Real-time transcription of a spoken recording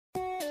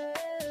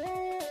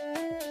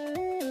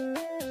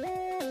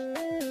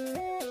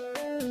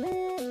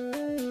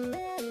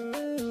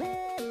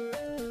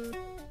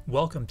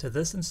Welcome to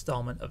this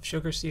installment of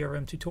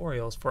SugarCRM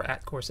tutorials for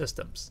at-core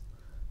systems.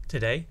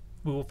 Today,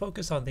 we will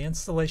focus on the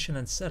installation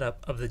and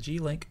setup of the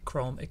GLink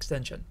Chrome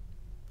extension.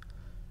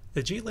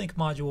 The GLink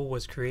module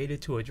was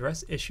created to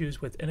address issues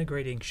with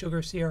integrating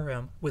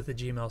SugarCRM with the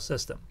Gmail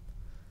system.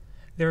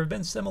 There have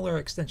been similar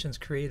extensions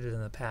created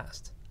in the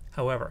past.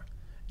 However,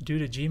 due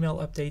to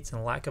Gmail updates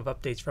and lack of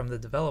updates from the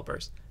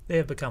developers, they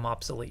have become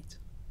obsolete.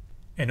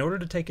 In order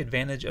to take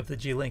advantage of the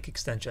GLink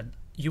extension,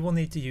 you will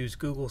need to use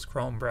Google's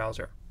Chrome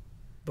browser.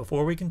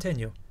 Before we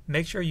continue,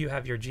 make sure you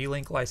have your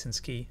GLink license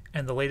key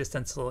and the latest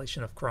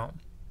installation of Chrome.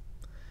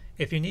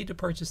 If you need to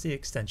purchase the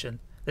extension,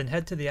 then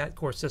head to the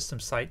at-core system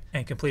site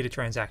and complete a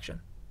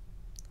transaction.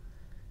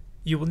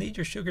 You will need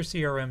your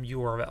SugarCRM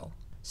URL.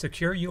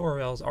 Secure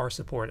URLs are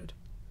supported.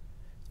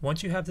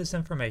 Once you have this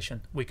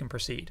information, we can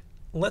proceed.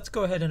 Let's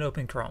go ahead and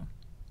open Chrome.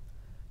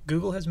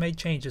 Google has made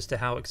changes to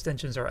how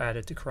extensions are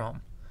added to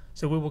Chrome,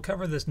 so we will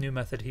cover this new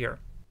method here.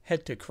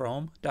 Head to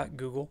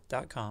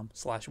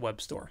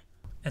chrome.google.com/webstore.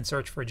 and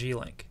search for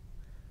GLink.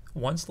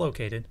 Once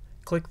located,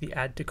 click the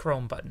Add to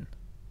Chrome button.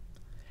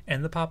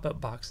 In the pop-up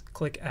box,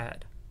 click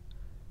Add.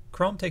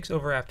 Chrome takes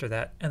over after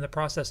that, and the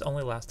process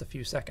only lasts a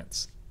few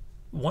seconds.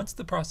 Once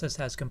the process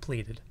has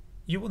completed,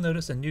 you will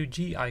notice a new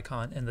G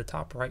icon in the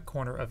top right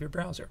corner of your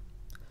browser.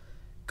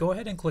 Go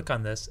ahead and click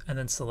on this and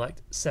then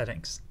select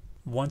Settings.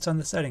 Once on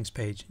the Settings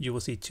page, you will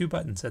see two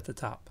buttons at the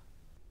top.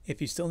 If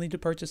you still need to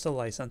purchase a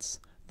license,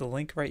 the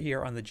link right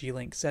here on the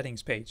GLink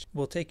settings page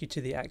will take you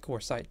to the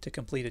at-core site to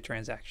complete a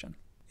transaction.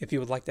 If you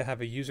would like to have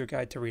a user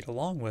guide to read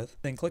along with,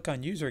 then click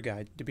on User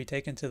Guide to be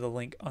taken to the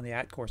link on the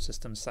at-core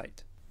systems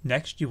site.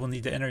 Next, you will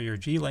need to enter your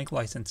GLink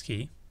license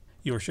key,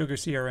 your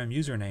SugarCRM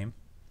username,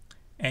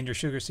 and your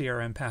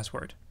SugarCRM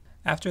password.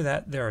 After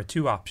that, there are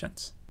two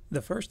options.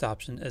 The first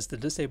option is the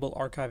Disable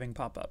Archiving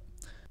pop-up.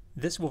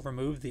 This will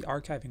remove the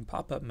archiving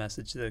pop-up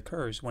message that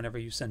occurs whenever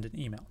you send an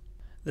email.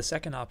 The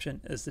second option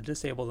is the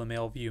Disable the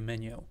Mail View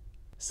menu.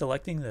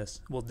 Selecting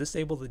this will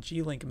disable the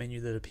GLink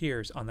menu that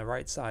appears on the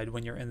right side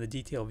when you're in the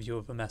detail view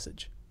of a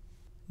message.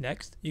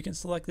 Next, you can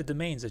select the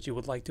domains that you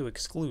would like to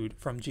exclude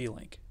from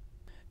GLink.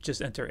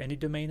 Just enter any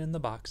domain in the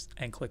box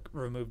and click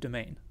Remove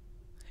Domain.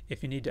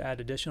 If you need to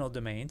add additional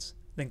domains,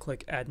 then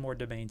click Add More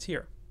Domains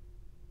here.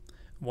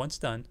 Once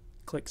done,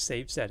 click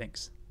Save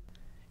Settings.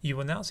 You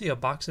will now see a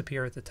box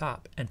appear at the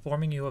top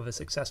informing you of a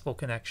successful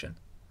connection.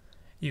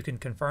 You can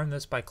confirm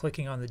this by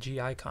clicking on the G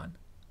icon.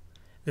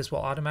 This will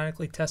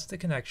automatically test the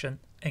connection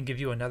and give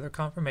you another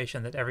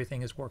confirmation that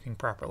everything is working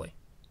properly.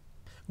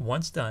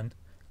 Once done,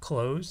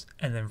 close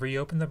and then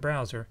reopen the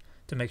browser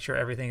to make sure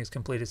everything is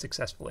completed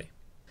successfully.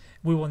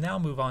 We will now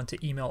move on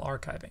to email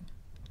archiving.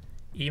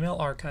 Email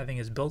archiving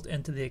is built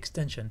into the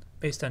extension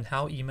based on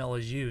how email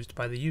is used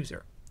by the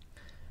user.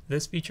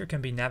 This feature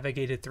can be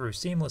navigated through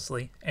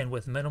seamlessly and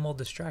with minimal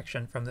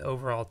distraction from the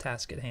overall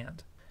task at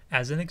hand.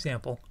 As an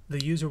example,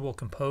 the user will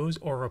compose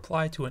or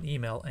reply to an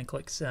email and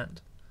click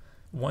Send.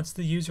 Once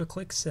the user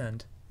clicks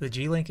Send, the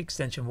GLink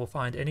extension will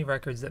find any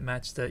records that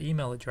match the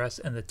email address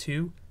in the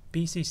to,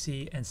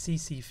 BCC, and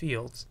CC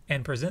fields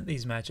and present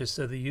these matches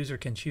so the user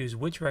can choose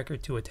which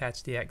record to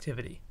attach the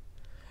activity.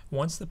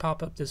 Once the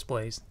pop-up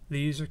displays,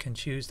 the user can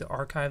choose to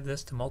archive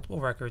this to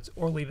multiple records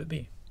or leave it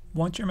be.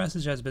 Once your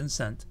message has been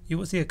sent, you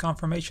will see a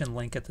confirmation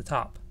link at the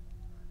top.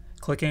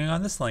 Clicking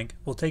on this link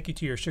will take you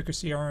to your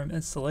SugarCRM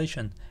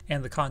installation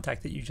and the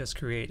contact that you just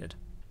created.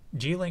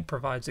 GLink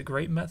provides a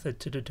great method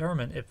to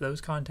determine if those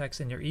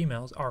contacts in your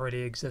emails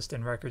already exist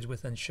in records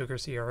within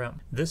SugarCRM.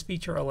 This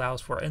feature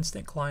allows for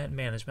instant client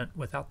management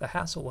without the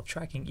hassle of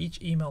tracking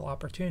each email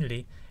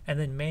opportunity and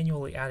then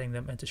manually adding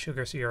them into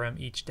SugarCRM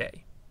each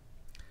day.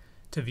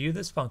 To view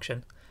this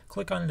function,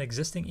 click on an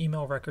existing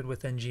email record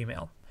within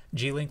Gmail.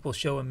 GLink will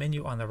show a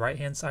menu on the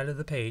right-hand side of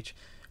the page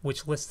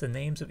which lists the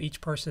names of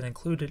each person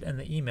included in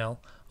the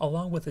email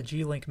along with a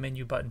GLink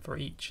menu button for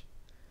each.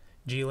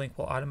 GLink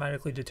will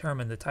automatically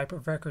determine the type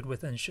of record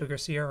within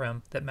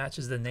SugarCRM that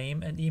matches the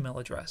name and email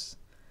address.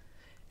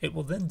 It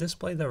will then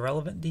display the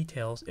relevant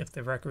details if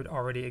the record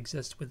already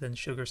exists within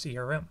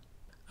SugarCRM.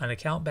 An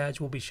account badge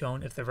will be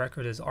shown if the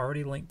record is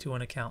already linked to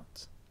an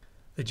account.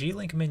 The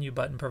GLink menu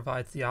button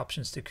provides the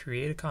options to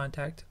create a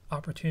contact,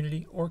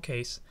 opportunity, or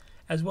case,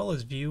 as well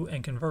as view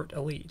and convert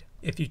a lead.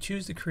 If you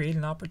choose to create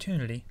an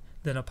opportunity,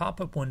 then a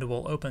pop-up window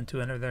will open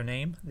to enter their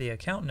name, the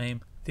account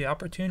name, the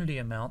opportunity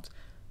amount,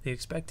 the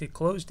expected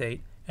close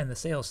date, and the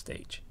sales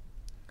stage.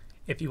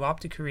 If you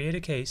opt to create a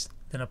case,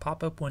 then a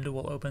pop-up window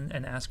will open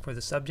and ask for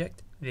the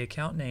subject, the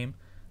account name,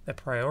 the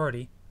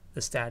priority,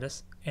 the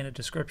status, and a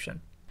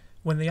description.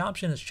 When the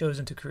option is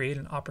chosen to create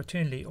an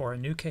opportunity or a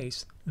new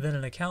case, then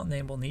an account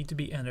name will need to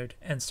be entered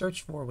and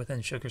searched for within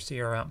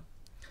SugarCRM.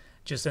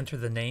 Just enter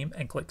the name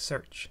and click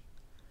Search.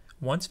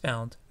 Once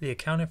found, the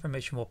account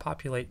information will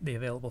populate the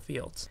available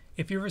fields.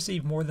 If you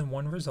receive more than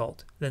one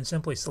result, then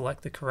simply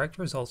select the correct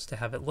results to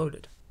have it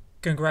loaded.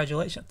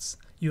 Congratulations!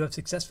 You have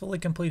successfully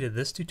completed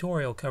this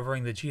tutorial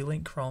covering the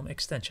GLink Chrome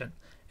extension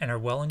and are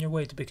well on your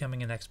way to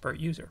becoming an expert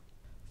user.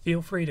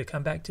 Feel free to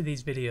come back to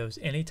these videos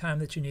anytime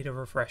that you need a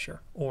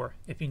refresher, or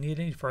if you need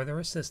any further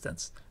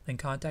assistance, then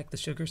contact the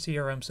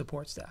SugarCRM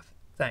support staff.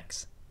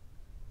 Thanks.